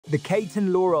The Kate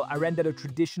and Laurel Arendahl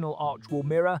traditional arch wall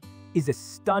mirror is a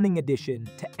stunning addition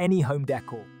to any home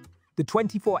decor. The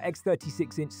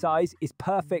 24x36-inch size is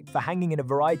perfect for hanging in a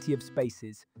variety of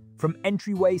spaces, from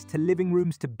entryways to living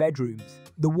rooms to bedrooms.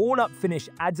 The walnut finish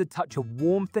adds a touch of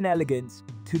warmth and elegance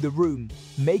to the room,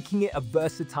 making it a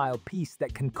versatile piece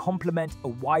that can complement a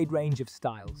wide range of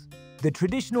styles. The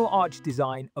traditional arch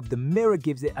design of the mirror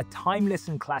gives it a timeless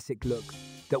and classic look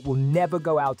that will never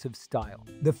go out of style.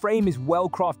 The frame is well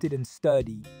crafted and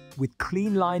sturdy, with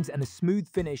clean lines and a smooth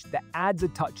finish that adds a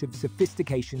touch of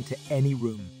sophistication to any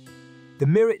room. The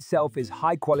mirror itself is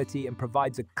high quality and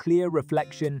provides a clear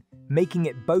reflection, making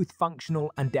it both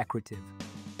functional and decorative.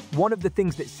 One of the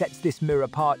things that sets this mirror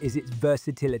apart is its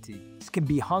versatility. This can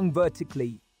be hung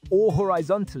vertically or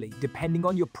horizontally, depending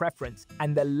on your preference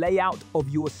and the layout of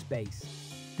your space.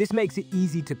 This makes it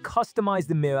easy to customize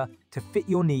the mirror to fit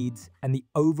your needs and the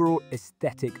overall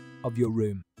aesthetic of your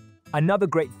room. Another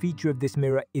great feature of this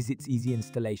mirror is its easy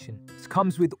installation. It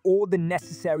comes with all the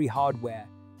necessary hardware,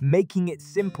 making it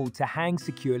simple to hang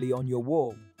securely on your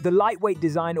wall. The lightweight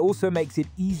design also makes it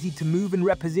easy to move and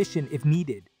reposition if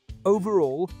needed.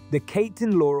 Overall, the Kate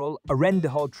and Laurel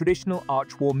Arendahl traditional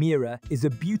arch wall mirror is a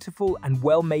beautiful and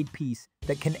well-made piece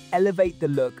that can elevate the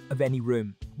look of any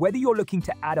room. Whether you're looking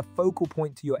to add a focal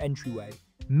point to your entryway,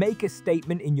 make a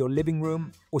statement in your living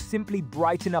room, or simply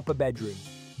brighten up a bedroom,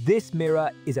 this mirror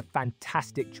is a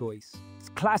fantastic choice. Its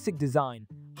classic design,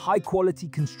 high-quality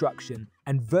construction,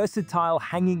 and versatile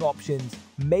hanging options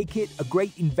make it a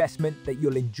great investment that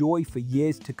you'll enjoy for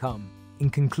years to come.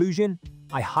 In conclusion,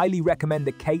 I highly recommend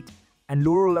the Kate and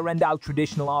Laurel Arendahl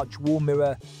traditional arch wall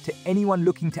mirror to anyone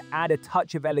looking to add a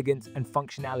touch of elegance and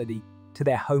functionality to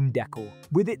their home decor.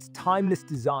 With its timeless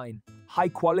design,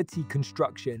 high-quality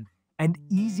construction, and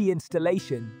easy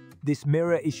installation, this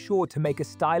mirror is sure to make a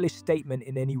stylish statement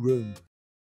in any room.